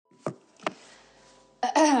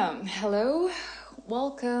Hello,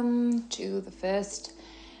 welcome to the first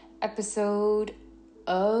episode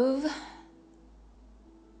of.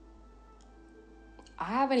 I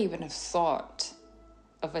haven't even thought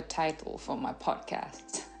of a title for my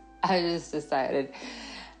podcast. I just decided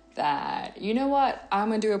that, you know what, I'm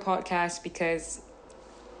gonna do a podcast because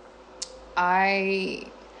I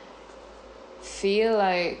feel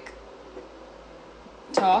like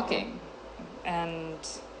talking, and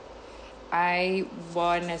I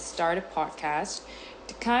want to start a podcast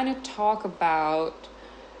to kind of talk about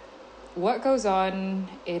what goes on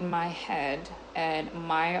in my head and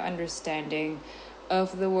my understanding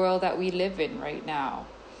of the world that we live in right now.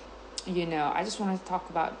 You know, I just want to talk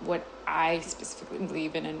about what I specifically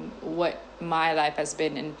believe in and what my life has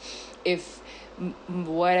been, and if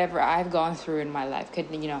whatever I've gone through in my life could,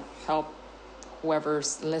 help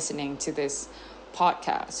whoever's listening to this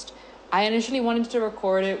podcast. I initially wanted to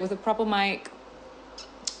record it with a proper mic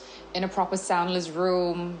in a proper soundless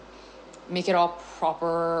room, make it all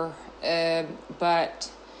proper,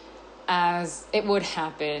 but as it would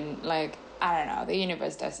happen, I don't know, the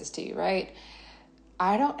universe does this to you, right?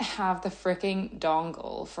 I don't have the freaking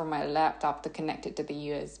dongle for my laptop to connect it to the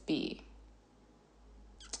USB.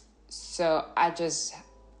 So I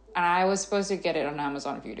was supposed to get it on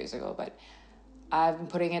Amazon a few days ago, but I've been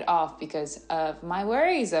putting it off because of my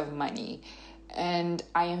worries of money. And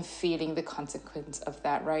I am feeling the consequence of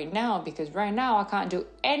that right now, because right now I can't do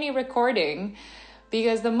any recording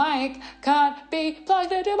because the mic can't be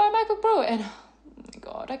plugged into my MacBook Pro. And oh my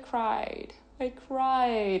God, I cried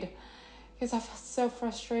because I felt so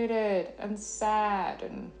frustrated and sad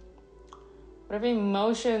and whatever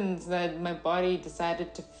emotions that my body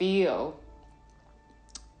decided to feel.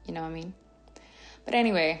 You know what I mean? But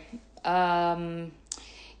anyway, I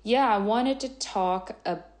wanted to talk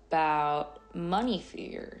about money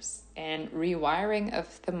fears and rewiring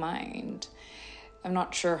of the mind. I'm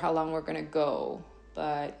not sure how long we're gonna go,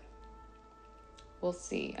 but we'll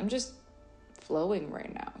see. I'm just flowing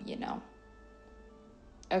right now,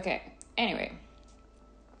 Okay, anyway.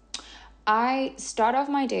 I start off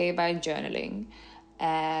my day by journaling,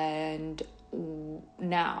 and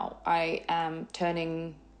now I am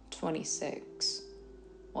turning 26.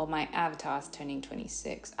 Well, my avatar is turning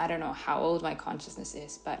 26. I don't know how old my consciousness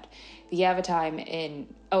is, but the avatar I'm in...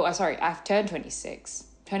 I've turned 26.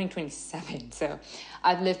 Turning 27. So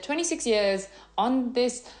I've lived 26 years on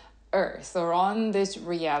this earth, or on this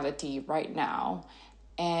reality right now.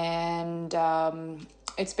 And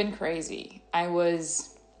it's been crazy. I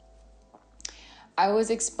was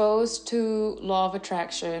exposed to law of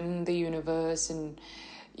attraction, the universe, and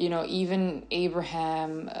even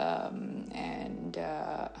Abraham, and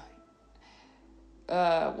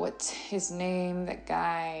what's his name? That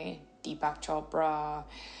guy, Deepak Chopra.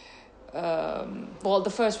 The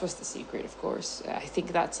first was The Secret, of course. I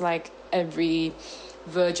think that's like every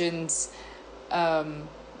virgin's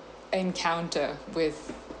encounter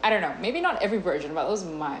with, I don't know, maybe not every virgin, but that was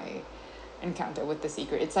my encounter with The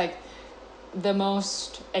Secret. It's like the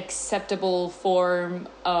most acceptable form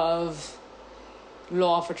of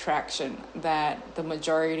law of attraction that the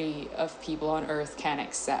majority of people on earth can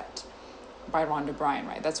accept, by Rhonda Byrne,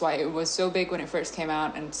 right? That's why it was so big when it first came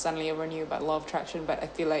out, and suddenly everyone knew about law of attraction. But I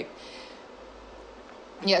feel like,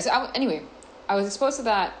 I was exposed to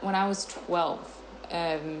that when I was 12,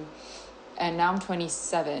 and now I'm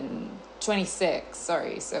 26,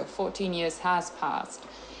 so 14 years has passed.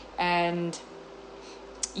 And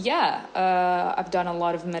I've done a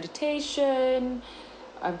lot of meditation.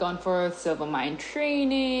 I've gone for silver mind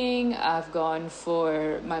training. I've gone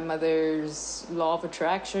for my mother's law of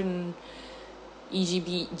attraction,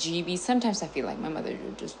 EGB. Sometimes I feel like my mother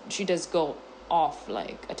she does go off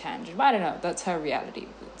like a tangent. But I don't know. That's her reality.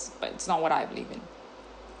 But it's not what I believe in.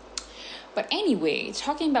 But anyway,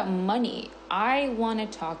 talking about money, I want to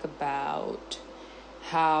talk about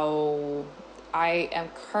how I am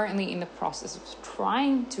currently in the process of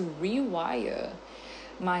trying to rewire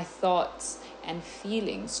my thoughts and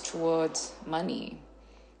feelings towards money.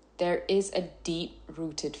 There is a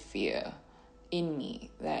deep-rooted fear in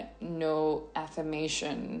me that no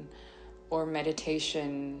affirmation or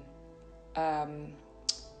meditation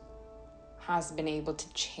has been able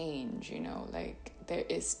to change. There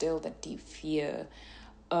is still that deep fear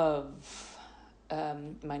of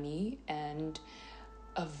money, and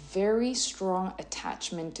a very strong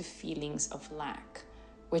attachment to feelings of lack,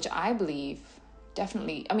 which I believe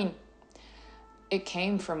definitely, it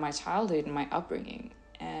came from my childhood and my upbringing.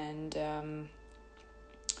 And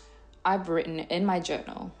I've written in my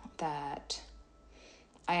journal that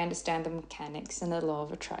I understand the mechanics and the law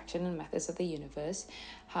of attraction and methods of the universe.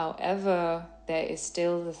 However, there is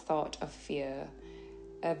still the thought of fear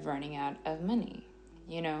of running out of money,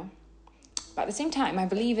 you know? But at the same time, I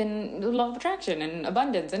believe in the law of attraction and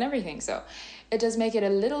abundance and everything. So it does make it a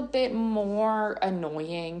little bit more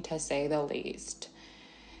annoying, to say the least.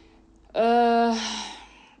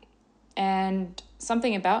 And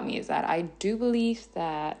something about me is that I do believe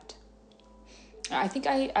that, I think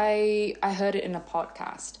I heard it in a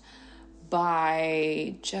podcast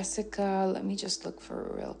by Jessica. Let me just look for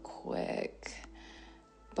it real quick.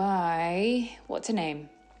 By, what's her name?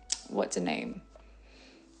 Oh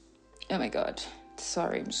my God.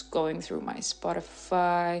 Sorry, I'm just going through my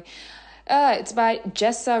Spotify. It's by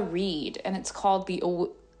Jessa Reed, and it's called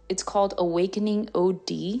Awakening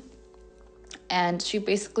OD. And she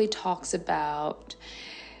basically talks about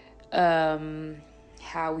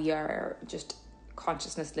how we are just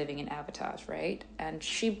consciousness living in avatars, right? And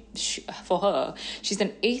she for her, she's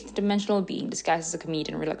an 8th dimensional being disguised as a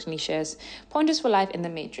comedian, reluctantly shares pointers for life in the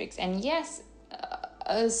Matrix. And yes,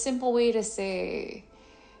 a simple way to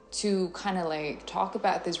kind of like talk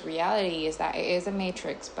about this reality is that it is a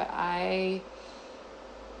matrix, but I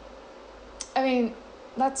mean,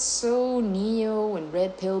 that's so neo and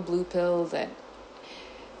red pill, blue pill that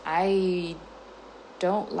I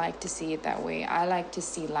don't like to see it that way. I like to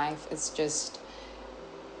see life as just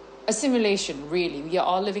a simulation, really. We are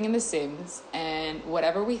all living in The Sims, and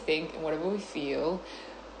whatever we think and whatever we feel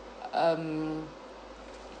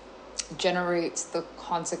generates the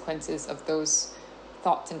consequences of those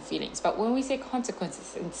thoughts and feelings. But when we say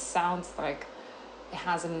consequences, it sounds like it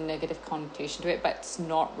has a negative connotation to it, but it's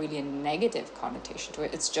not really a negative connotation to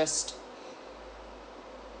it. It's just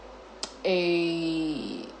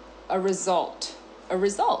a result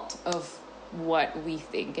of what we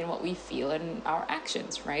think and what we feel and our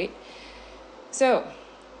actions, right? So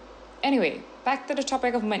anyway, back to the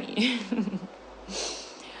topic of money.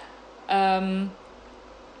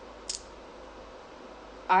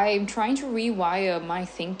 I'm trying to rewire my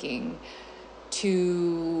thinking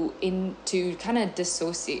to kind of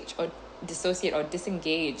dissociate or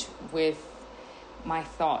disengage with my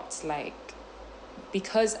thoughts, like,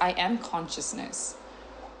 because I am consciousness,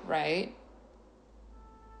 right?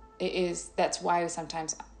 That's why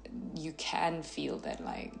sometimes you can feel that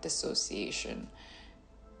like dissociation,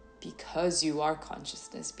 because you are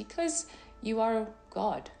consciousness, because you are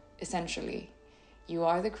God, essentially. You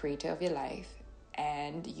are the creator of your life,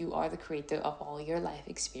 and you are the creator of all your life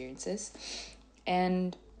experiences.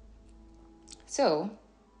 And so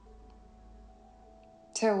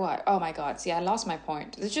what? Oh my God, see, I lost my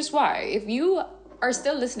point. That's just why, if you are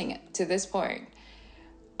still listening to this point,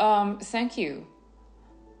 thank you.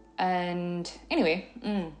 And anyway,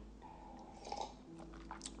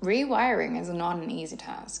 rewiring is not an easy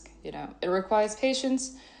task, you know. It requires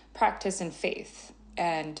patience, practice, and faith.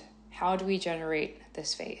 And how do we generate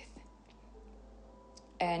this faith?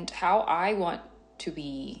 And how I want to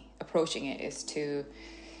be approaching it is to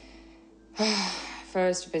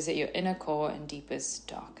first visit your inner core and deepest,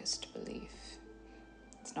 darkest belief.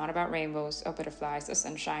 It's not about rainbows or butterflies or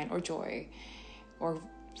sunshine or joy or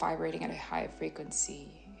vibrating at a higher frequency,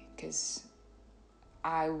 because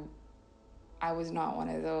I was not one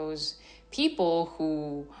of those people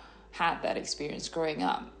who had that experience growing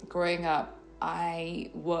up.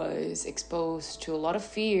 I was exposed to a lot of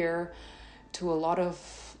fear, to a lot of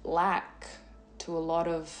lack, to a lot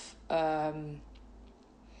of I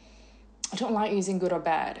don't like using good or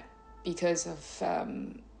bad, because of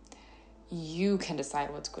you can decide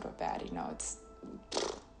what's good or bad. You know, it's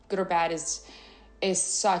good or bad is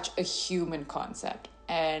such a human concept,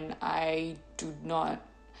 and I do not.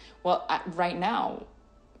 Well, right now,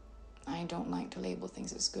 I don't like to label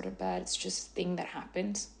things as good or bad. It's just a thing that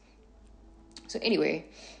happens. So anyway,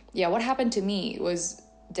 yeah, what happened to me was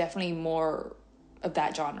definitely more of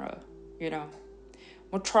that genre, you know,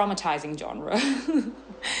 more traumatizing genre.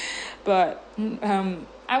 But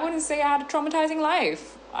I wouldn't say I had a traumatizing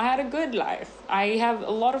life. I had a good life. I have a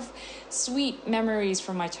lot of sweet memories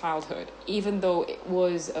from my childhood, even though it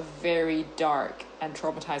was a very dark and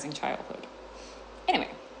traumatizing childhood. Anyway,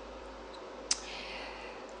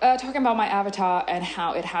 talking about my avatar and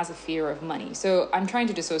how it has a fear of money. So I'm trying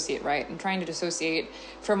to dissociate, right? I'm trying to dissociate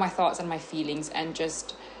from my thoughts and my feelings and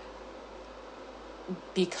just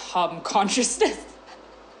become consciousness.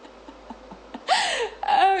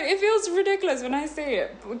 It feels ridiculous when I say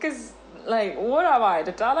it, because, like, what am I,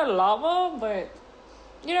 the Dalai Lama? But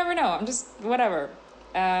you never know. I'm just whatever.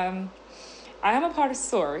 I am a part of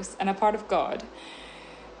Source and a part of God,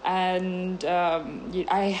 And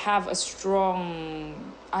I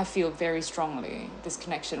feel very strongly this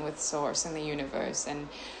connection with source and the universe. And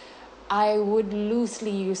I would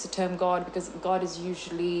loosely use the term God because God is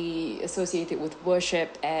usually associated with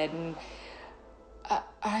worship, and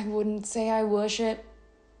I wouldn't say I worship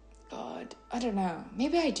God. I don't know.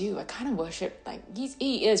 Maybe I do. I kind of worship, like,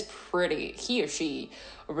 he is pretty, he or she,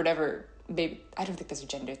 or whatever. Maybe, I don't think there's a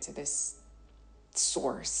gender to this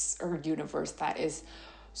source or universe that is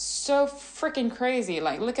so freaking crazy.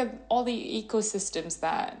 Like, look at all the ecosystems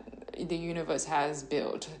that the universe has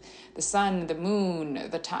built. The sun, the moon,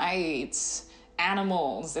 the tides,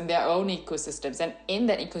 animals and their own ecosystems. And in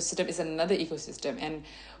that ecosystem is another ecosystem. And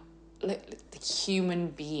the human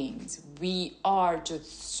beings, we are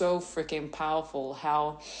just so freaking powerful.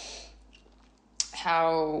 How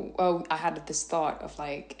I had this thought of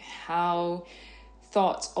like how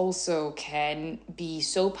thoughts also can be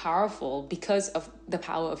so powerful because of the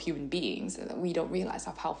power of human beings, that we don't realize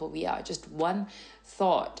how powerful we are. Just one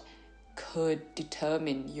thought could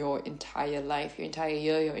determine your entire life, your entire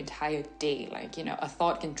year, your entire day. Like, a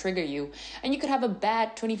thought can trigger you, and you could have a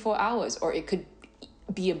bad 24 hours, or it could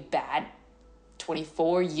be a bad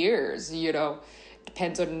 24 years,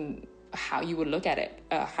 depends on how you would look at it,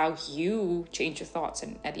 how you change your thoughts.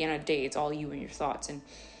 And at the end of the day, it's all you and your thoughts.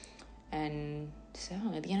 And so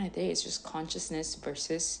at the end of the day, it's just consciousness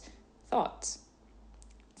versus thoughts.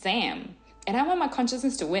 Damn. And I want my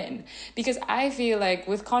consciousness to win, because I feel like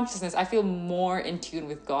with consciousness, I feel more in tune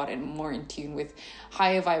with God and more in tune with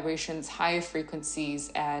higher vibrations, higher frequencies.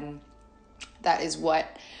 And that is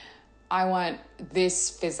what I want this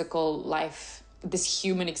physical life, this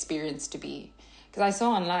human experience to be. Because I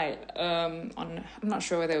saw online, I'm not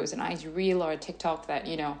sure whether it was an IG reel or a TikTok, that,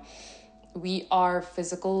 we are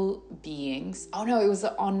physical beings. Oh no, it was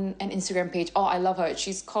on an Instagram page. Oh, I love her.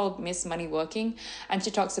 She's called Miss Money Working, and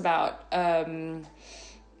she talks about being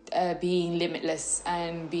limitless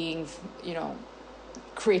and being,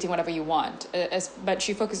 creating whatever you want. But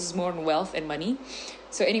she focuses more on wealth and money.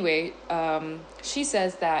 So anyway, she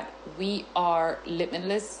says that we are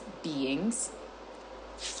limitless beings.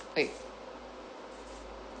 Wait.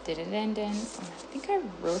 Did it end in? I think I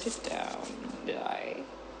wrote it down. Did I?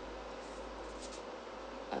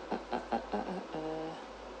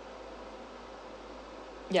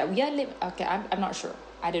 Yeah, we are okay, I'm not sure.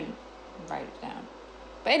 I didn't write it down.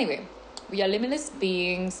 But anyway, we are limitless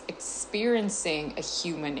beings experiencing a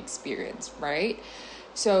human experience, right?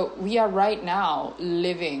 So we are right now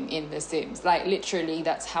living in the Sims. Like, literally,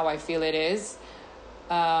 that's how I feel it is.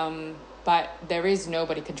 But there is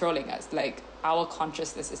nobody controlling us. Like, our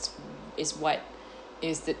consciousness is what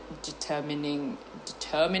is the determining.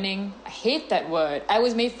 I hate that word. I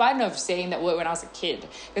was made fun of saying that word when I was a kid,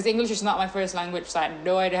 because English is not my first language, so I had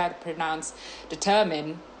no idea how to pronounce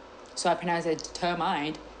determine. So I pronounced it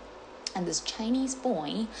determined. And this Chinese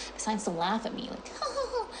boy decides to laugh at me, like,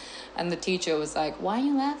 and the teacher was like, "Why are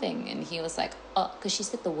you laughing?" And he was like, "Oh, because she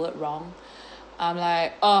said the word wrong." I'm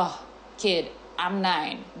like, "Oh, kid, I'm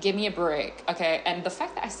 9. Give me a break, okay?" And the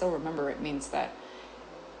fact that I still remember it means that,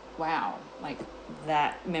 wow, like,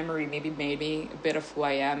 that memory maybe made me a bit of who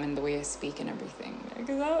I am and the way I speak and everything.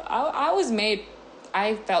 Because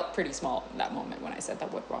I felt pretty small in that moment when I said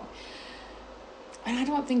that word wrong. And I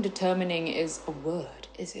don't think determining is a word,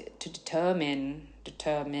 is it? To determine.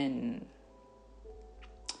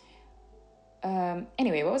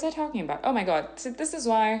 Anyway, what was I talking about? Oh my God. So this is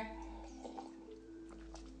why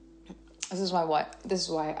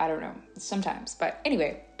I don't know sometimes. But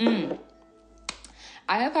anyway,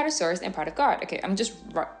 I am part of source and part of God. Okay, I'm just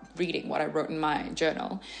reading what I wrote in my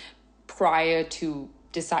journal prior to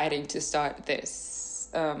deciding to start this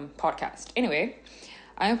podcast. Anyway,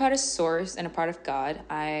 I am part of source and a part of God.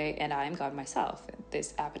 I am God myself.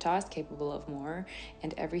 This avatar is capable of more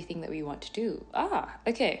and everything that we want to do.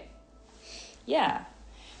 Okay. Yeah.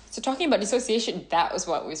 So talking about dissociation, that was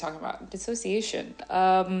what we were talking about. Dissociation.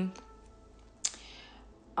 I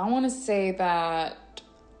want to say that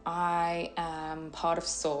I am part of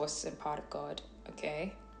source and part of God,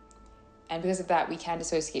 okay? And because of that, we can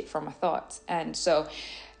dissociate from our thoughts. And so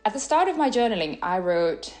at the start of my journaling, I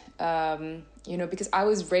wrote, because I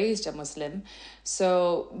was raised a Muslim,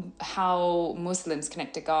 so how Muslims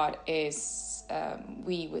connect to God is,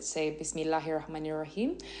 we would say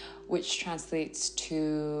Bismillahirrahmanirrahim, which translates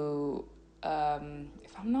to,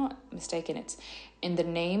 if I'm not mistaken, it's in the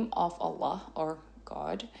name of Allah or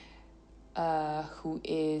God, who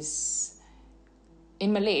is,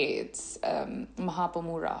 in Malay, it's Maha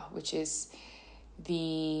Pemurah, which is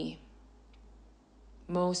the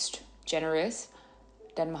most generous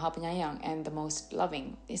dan Maha Penyayang and the most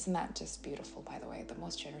loving. Isn't that just beautiful, by the way? The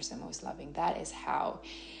most generous and most loving. That is how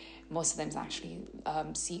most of them actually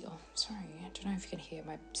see. Oh, sorry, I don't know if you can hear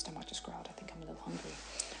my stomach just growled. I think I'm a little hungry.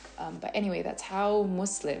 But anyway, that's how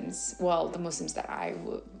Muslims, the Muslims that I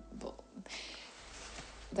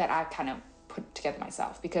kind of put together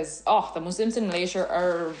myself, because the Muslims in Malaysia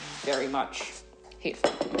are very much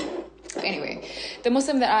hateful. Anyway, the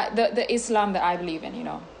Muslim the Islam that I believe in, in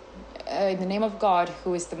the name of God,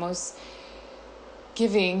 who is the most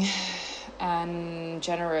giving and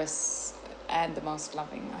generous and the most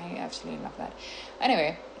loving. I absolutely love that.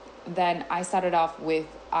 Anyway, then I started off with,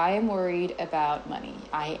 I am worried about money.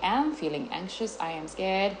 I am feeling anxious. I am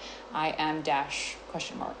scared. I am dash ?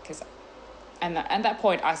 Because, and at that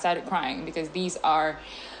point I started crying, because these are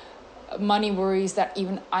money worries that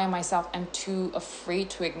even I myself am too afraid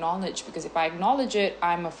to acknowledge, because if I acknowledge it,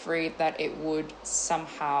 I'm afraid that it would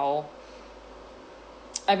somehow,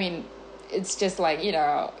 it's just like,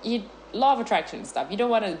 law of attraction and stuff. You don't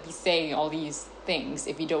want to be saying all these things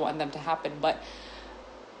if you don't want them to happen, but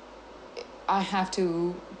I have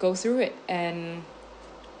to go through it, and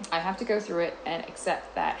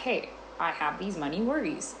accept that, hey, I have these money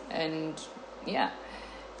worries. And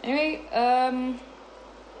anyway,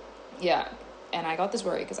 and I got this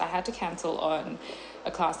worry because I had to cancel on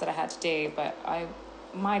a class that I had today, but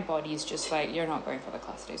my body is just like, you're not going for the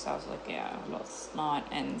class today. So I was like, let's not.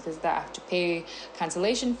 And because I have to pay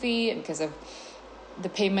cancellation fee, and because of the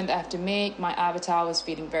payment that I have to make, my avatar was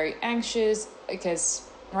feeling very anxious, because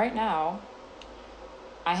right now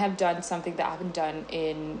I have done something that I haven't done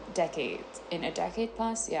in a decade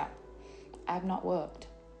plus. I have not worked.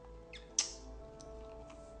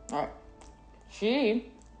 All right.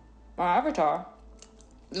 My avatar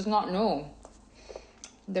does not know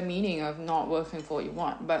the meaning of not working for what you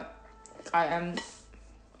want, but I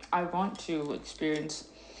want to experience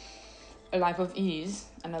a life of ease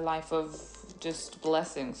and a life of just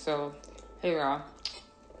blessing. So here we are.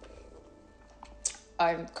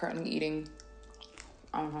 I'm currently eating.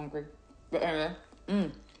 I'm hungry. But anyway,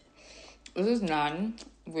 this is naan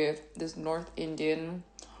with this North Indian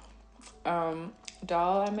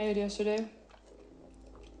dal I made yesterday.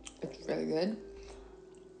 It's really good.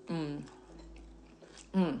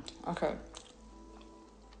 Okay.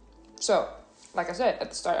 So, like I said, at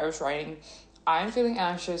the start I was writing, I'm feeling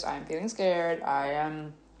anxious, I'm feeling scared, I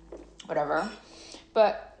am whatever.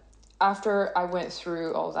 But after I went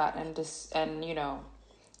through all that and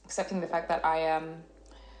accepting the fact that I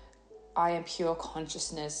am pure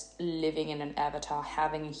consciousness living in an avatar,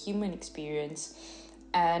 having a human experience,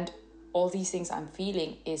 and all these things I'm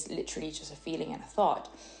feeling is literally just a feeling and a thought.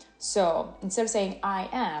 So instead of saying I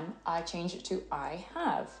am, I changed it to I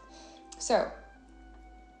have. So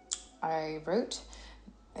I rewrote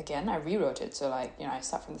it. So I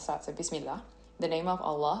start from the start. So Bismillah, the name of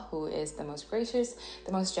Allah, who is the most gracious,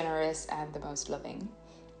 the most generous, and the most loving.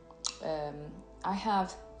 I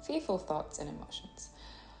have fearful thoughts and emotions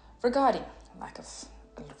regarding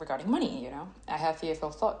money. I have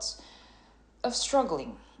fearful thoughts of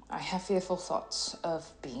struggling. I have fearful thoughts of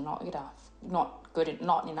being not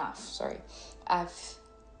enough. Sorry. I have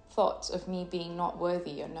thoughts of me being not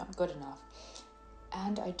worthy or not good enough.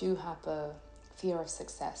 And I do have a fear of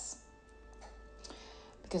success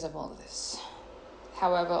because of all of this.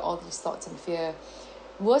 However, all these thoughts and fear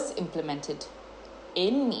was implemented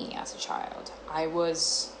in me as a child.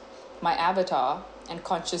 My avatar and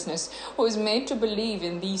consciousness was made to believe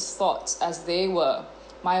in these thoughts as they were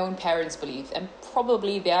my own parents' belief, and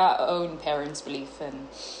probably their own parents' belief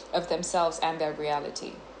of themselves and their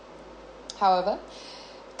reality. However,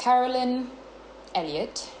 Carolyn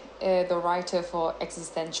Elliott, the writer for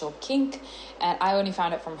Existential Kink, and I only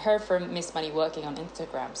found it from her from Miss Money Working on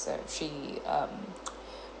Instagram, so she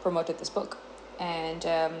promoted this book, and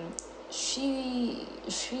she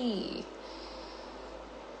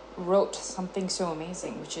wrote something so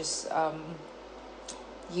amazing, which is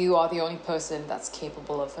you are the only person that's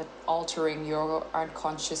capable of altering your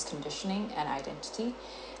unconscious conditioning and identity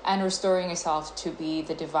and restoring yourself to be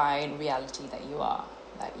the divine reality that you are.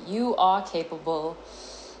 That you are capable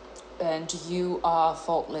and you are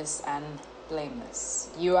faultless and blameless.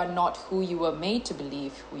 You are not who you were made to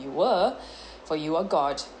believe who you were, for you are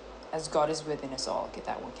God, as God is within us all. Okay,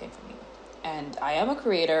 that one came from me. And I am a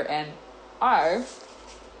creator, and I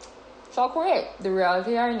shall create. The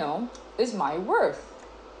reality I know is my worth.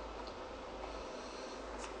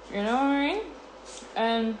 You know what I mean?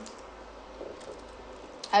 And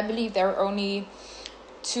I believe there are only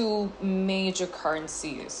two major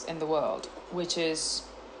currencies in the world, which is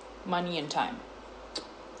money and time.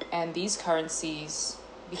 And these currencies,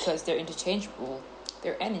 because they're interchangeable,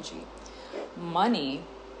 They're energy. Money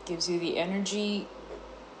gives you the energy,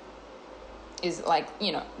 is like,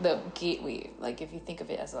 the gateway. Like if you think of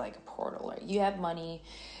it as like a portal, right? You have money,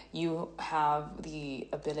 you have the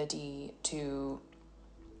ability to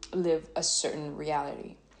live a certain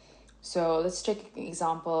reality. So let's take an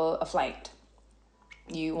example, a flight.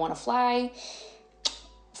 You want to fly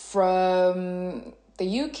from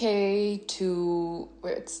the UK to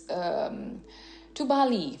where it's to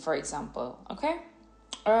Bali, for example. Okay,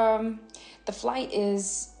 the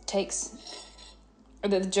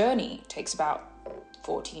the journey takes about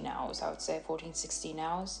 14 hours. I would say 14, 16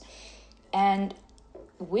 hours, and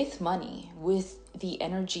with money, with the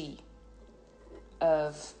energy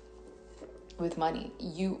with money,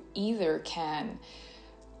 you either can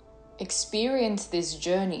experience this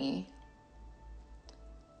journey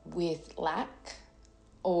with lack,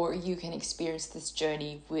 or you can experience this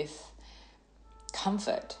journey with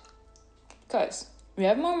comfort. Because you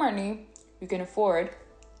have more money, you can afford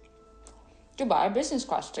to buy a business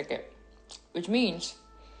class ticket, which means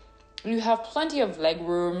you have plenty of leg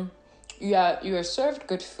room, you are served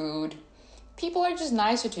good food, people are just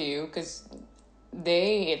nicer to you because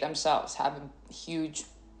they themselves have a huge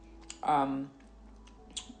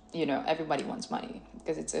everybody wants money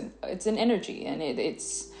because it's an energy, and it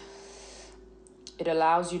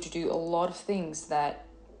allows you to do a lot of things that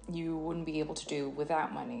you wouldn't be able to do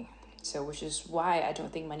without money. So which is why I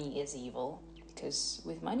don't think money is evil, because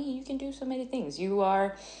with money you can do so many things.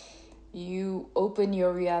 You open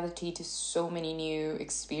your reality to so many new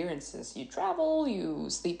experiences. You travel, you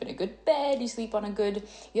sleep in a good bed,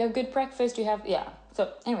 you have good breakfast,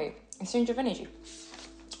 So anyway, exchange of energy.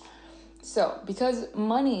 So because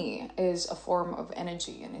money is a form of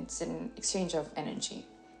energy and it's an exchange of energy,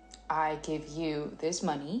 I give you this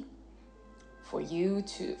money for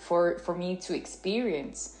me to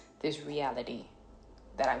experience this reality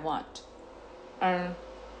that I want. And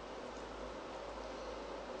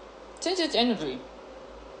since it's energy,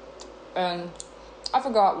 and I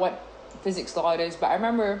forgot what physics law it is, but I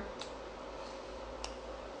remember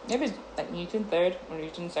maybe it's like Newton third or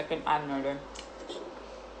Newton second, I don't know.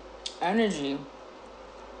 Energy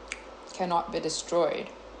cannot be destroyed,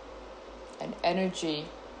 and energy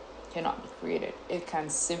cannot be created. It can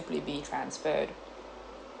simply be transferred,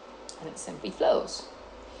 and it simply flows.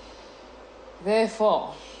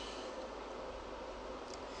 Therefore,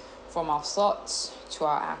 from our thoughts to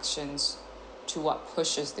our actions to what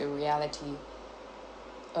pushes the reality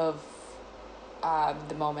of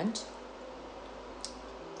the moment,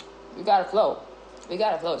 we gotta flow. We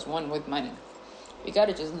gotta flow as one with money. We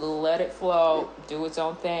gotta just let it flow, do its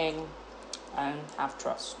own thing, and have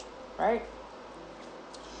trust, right?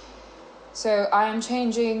 So I'm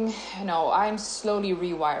changing, I'm slowly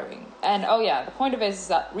rewiring. And the point of it is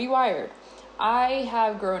that rewired. I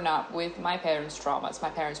have grown up with my parents' traumas,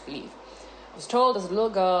 my parents' belief. I was told as a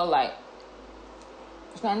little girl, like,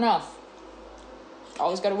 it's not enough.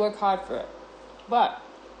 Always gotta work hard for it. But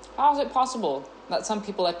how is it possible that some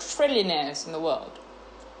people are trillionaires in the world?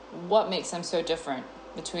 What makes them so different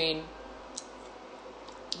between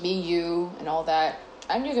me, you, and all that?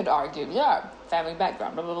 And you could argue, family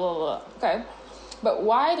background, blah, blah, blah, blah. Okay. But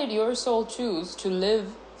why did your soul choose to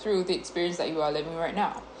live through the experience that you are living right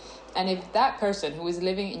now? And if that person who is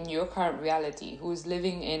living in your current reality, who is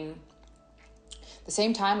living in the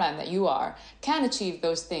same timeline that you are, can achieve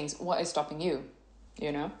those things, what is stopping you?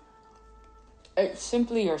 It's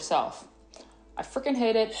simply yourself. I freaking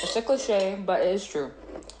hate it. It's a cliche, but it is true.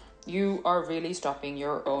 You are really stopping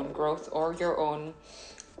your own growth or your own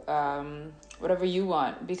whatever you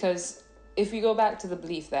want. Because if you go back to the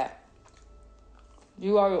belief that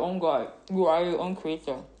you are your own God, you are your own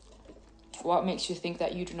creator, what makes you think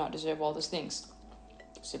that you do not deserve all those things?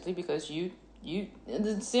 Simply because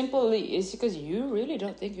simply is because you really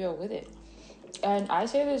don't think you're with it. And I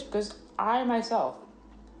say this because I myself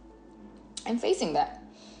am facing that.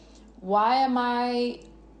 Why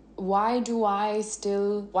do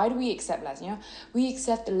we accept less? We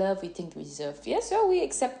accept the love we think we deserve. Yes, so we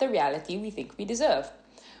accept the reality we think we deserve.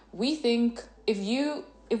 We think if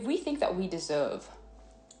we think that we deserve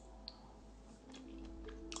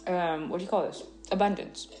what do you call this?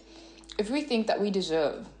 Abundance. If we think that we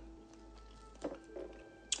deserve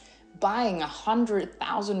buying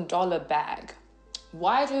 $100,000 bag,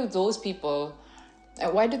 why do those people?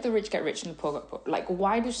 Why did the rich get rich and the poor get poor? Like,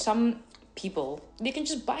 why do some people, they can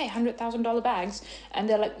just buy $100,000 bags and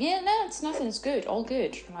they're like, it's nothing, it's good, all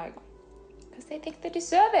good. Like, because they think they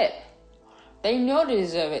deserve it. They know they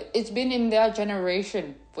deserve it. It's been in their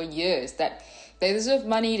generation for years that they deserve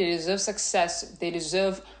money, they deserve success, they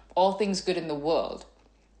deserve all things good in the world.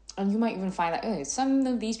 And you might even find that some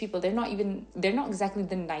of these people, they're not exactly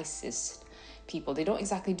the nicest people. They don't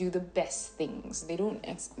exactly do the best things.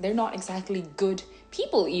 They're not exactly good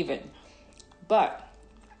people even. But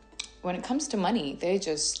when it comes to money, they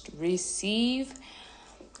just receive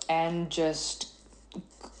and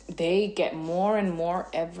they get more and more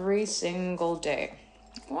every single day.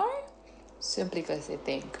 Why? Simply because they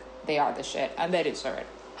think they are the shit and they deserve it.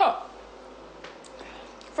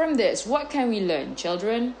 From this, what can we learn,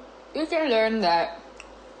 children? You can learn that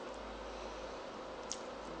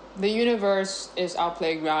the universe is our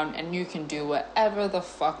playground and you can do whatever the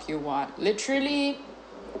fuck you want. Literally,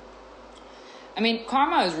 I mean,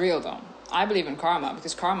 karma is real though. I believe in karma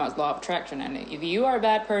because karma is law of attraction, and if you are a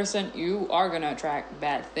bad person, you are going to attract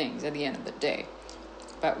bad things at the end of the day.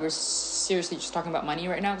 But we're seriously just talking about money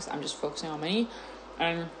right now because I'm just focusing on money.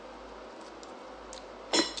 And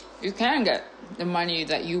you can get the money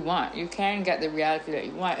that you want. You can get the reality that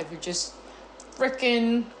you want if you just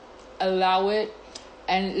freaking allow it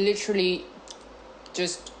and literally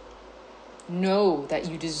just know that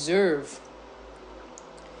you deserve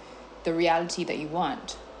the reality that you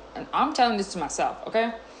want. And I'm telling this to myself,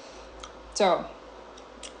 okay? So,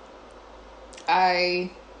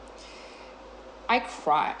 I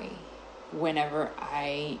cry whenever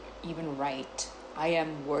I even write. I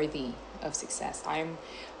am worthy of success. I'm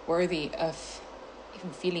worthy of even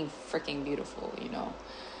feeling freaking beautiful, you know.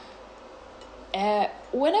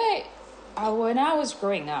 When I was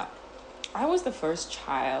growing up, I was the first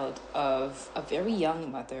child of a very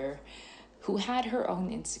young mother who had her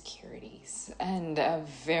own insecurities, and a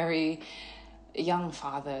very young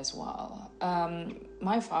father as well.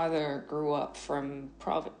 My father grew up from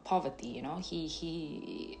poverty, you know.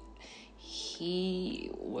 He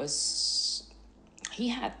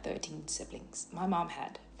had 13 siblings. My mom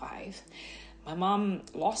had 5. My mom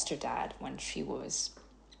lost her dad when she was,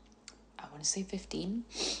 I want to say 15,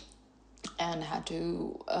 and had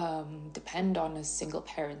to depend on a single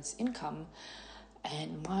parent's income.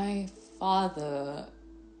 And my father,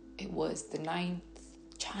 it was the 9th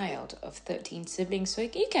child of 13 siblings, so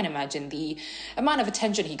you can imagine the amount of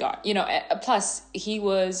attention he got, you know. Plus he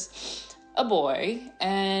was a boy,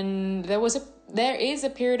 and there is a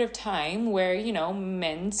period of time where, you know,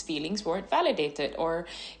 men's feelings weren't validated or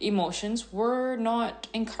emotions were not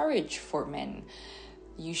encouraged for men.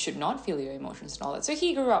 You should not feel your emotions and all that. So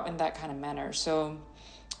he grew up in that kind of manner. So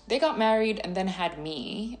they got married and then had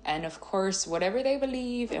me. And of course, whatever they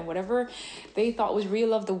believe and whatever they thought was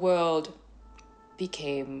real of the world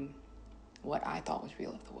became what I thought was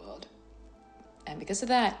real of the world. And because of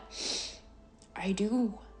that, I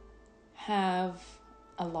do have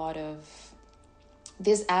a lot of...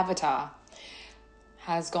 This avatar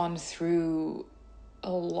has gone through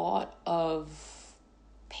a lot of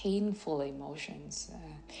painful emotions,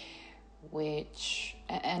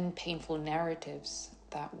 and painful narratives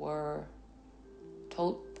that were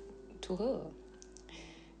told to her,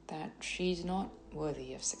 that she's not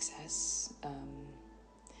worthy of success,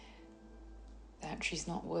 that she's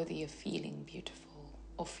not worthy of feeling beautiful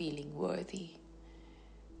or feeling worthy.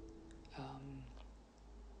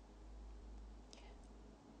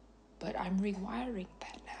 But I'm rewiring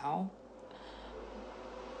that now.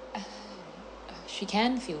 She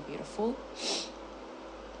can feel beautiful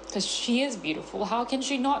because she is beautiful. How can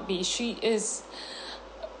she not be? She is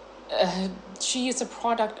a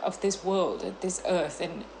product of this world, this earth,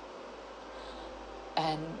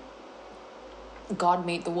 and God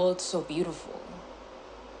made the world so beautiful.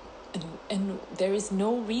 And there is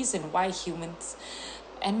no reason why humans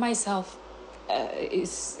and myself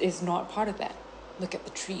is not part of that. Look at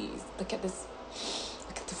the trees, look at this,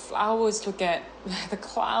 look at the flowers, look at the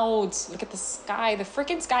clouds, look at the sky, the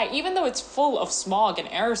freaking sky. Even though it's full of smog and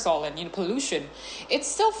aerosol and, you know, pollution, it's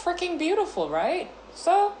still freaking beautiful, right?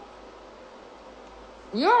 So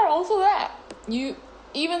you're also that.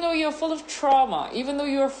 Even though you're full of trauma, even though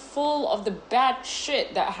you're full of the bad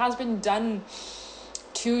shit that has been done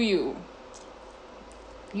to you,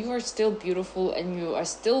 you are still beautiful, and you are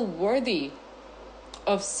still worthy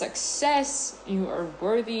of success. You are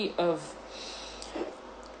worthy of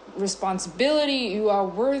responsibility. You are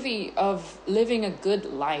worthy of living a good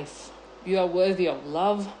life. You are worthy of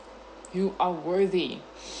love. You are worthy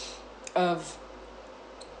of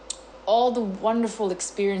all the wonderful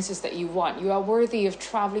experiences that you want. You are worthy of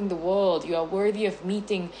traveling the world. You are worthy of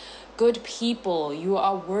meeting good people. You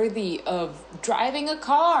are worthy of driving a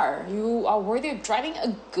car. You are worthy of driving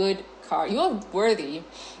a good car. You are worthy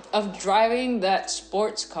of driving that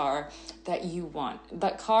sports car that you want.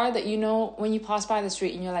 That car that, you know, when you pass by the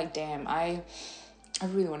street and you're like, damn, I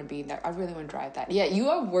really want to be in that. I really want to drive that. Yeah, you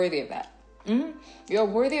are worthy of that. You're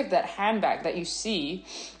worthy of that handbag that you see,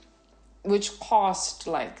 which cost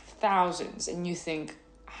like thousands, and you think,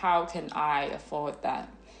 how can I afford that?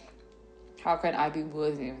 How can I be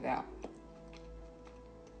worthy of that?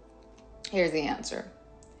 Here's the answer.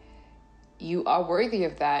 You are worthy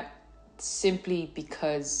of that simply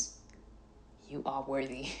because you are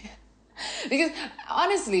worthy. Because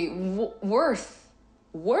honestly, worth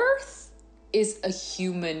is a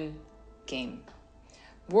human game.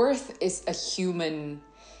 Worth is a human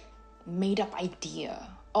made up idea.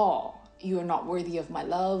 Oh, you're not worthy of my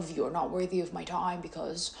love. You're not worthy of my time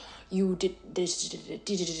because you did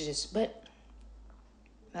this. But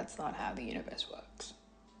that's not how the universe works.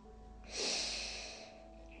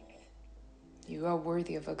 You are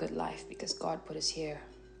worthy of a good life because God put us here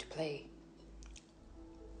to play.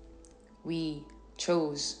 We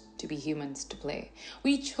chose to be humans to play.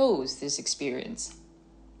 We chose this experience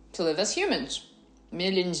to live as humans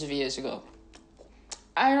millions of years ago.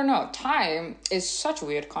 I don't know. Time is such a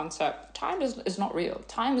weird concept. Time is not real.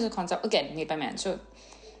 Time is a concept, again, made by man. So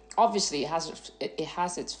obviously it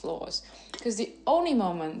has its flaws. Because the only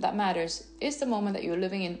moment that matters is the moment that you're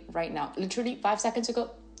living in right now. Literally 5 seconds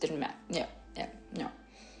ago, didn't matter. No.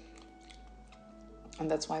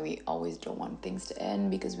 And that's why we always don't want things to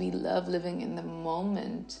end, because we love living in the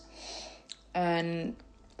moment. And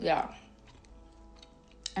yeah.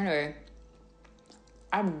 Anyway,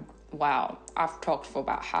 I've talked for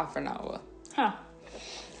about half an hour.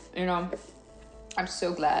 You know, I'm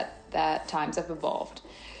so glad that times have evolved.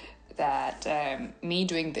 That me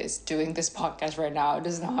doing this podcast right now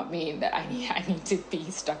does not mean that I need to be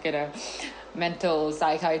stuck in a mental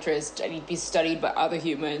psychiatrist. I need to be studied by other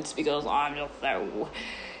humans because I'm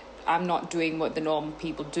not doing what the normal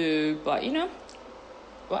people do. But you know,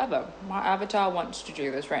 whatever. My avatar wants to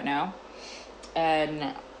do this right now,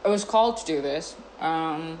 and I was called to do this.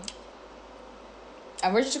 And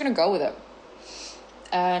we're just gonna go with it.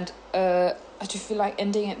 And I do feel like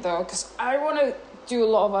ending it though, because I want to do a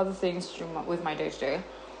lot of other things with my day-to-day.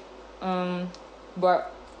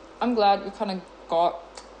 But I'm glad we kind of got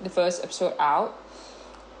the first episode out.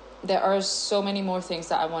 There are so many more things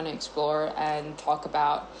that I want to explore and talk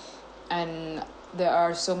about. And there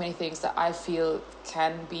are so many things that I feel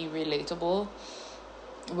can be relatable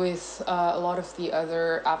with a lot of the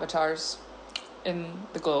other avatars in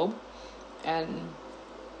the globe. And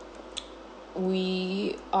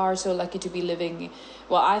we are so lucky to be living,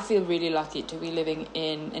 well, I feel really lucky to be living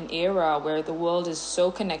in an era where the world is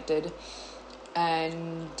so connected,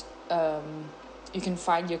 and you can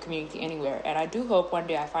find your community anywhere. And I do hope one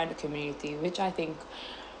day I find a community which I think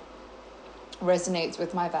resonates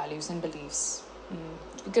with my values and beliefs.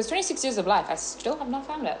 Because 26 years of life, I still have not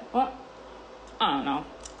found it. Well, I don't know.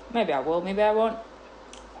 Maybe I will, maybe I won't.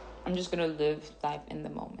 I'm just gonna live life in the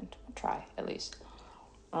moment. Try, at least.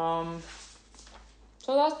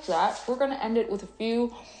 So that's that. We're going to end it with a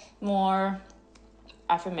few more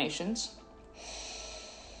affirmations.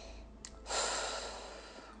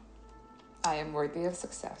 I am worthy of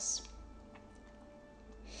success.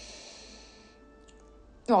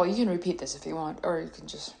 Oh, you can repeat this if you want, or you can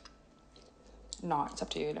just not. It's up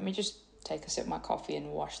to you. Let me just take a sip of my coffee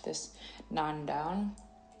and wash this naan down.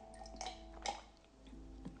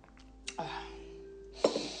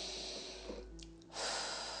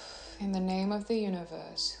 In the name of the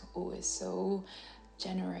universe, who is so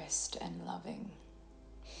generous and loving,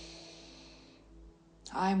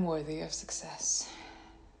 I'm worthy of success.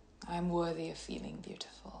 I'm worthy of feeling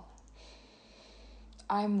beautiful.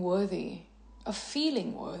 I'm worthy of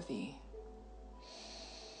feeling worthy.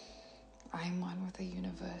 I'm one with the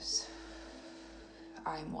universe.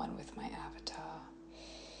 I'm one with my avatar.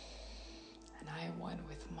 And I am one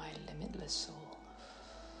with my limitless soul.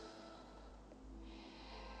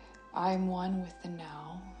 I'm one with the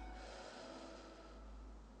now.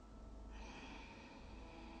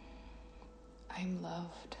 I'm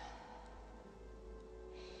loved.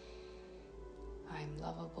 I'm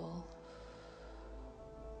lovable.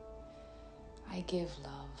 I give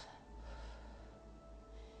love.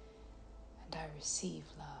 And I receive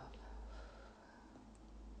love.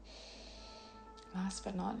 Last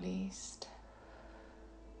but not least,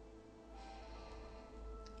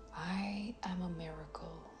 I am a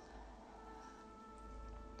miracle.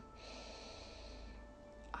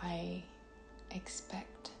 I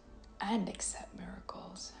expect and accept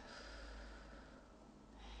miracles.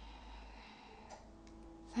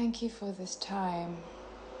 Thank you for this time.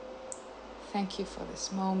 Thank you for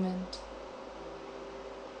this moment.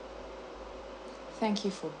 Thank you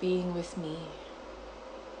for being with me.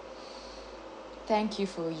 Thank you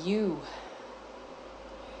for you.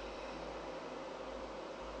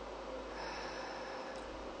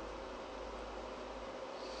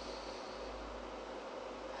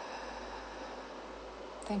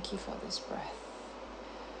 Thank you for this breath.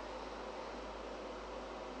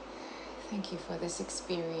 Thank you for this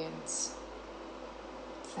experience.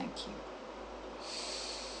 Thank you.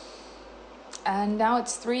 And now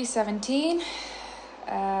it's 3:17.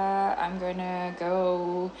 I'm gonna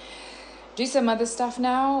go do some other stuff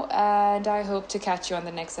now, and I hope to catch you on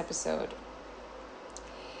the next episode.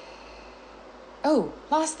 Oh,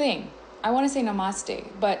 last thing. I want to say namaste,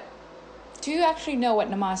 but do you actually know what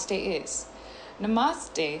namaste is?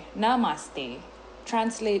 Namaste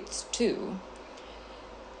translates to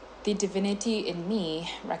the divinity in me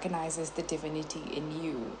recognizes the divinity in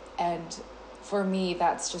you. And for me,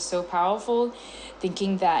 that's just so powerful,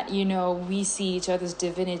 thinking that, we see each other's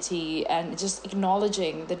divinity and just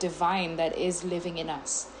acknowledging the divine that is living in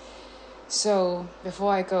us. So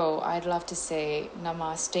before I go, I'd love to say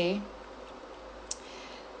namaste.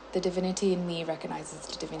 The divinity in me recognizes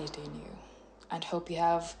the divinity in you. And hope you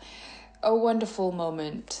have a wonderful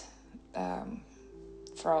moment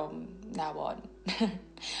from now on.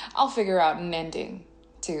 I'll figure out an ending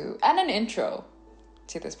and an intro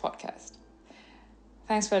to this podcast.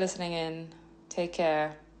 Thanks for listening in. Take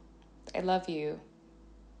care. I love you.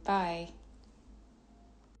 Bye.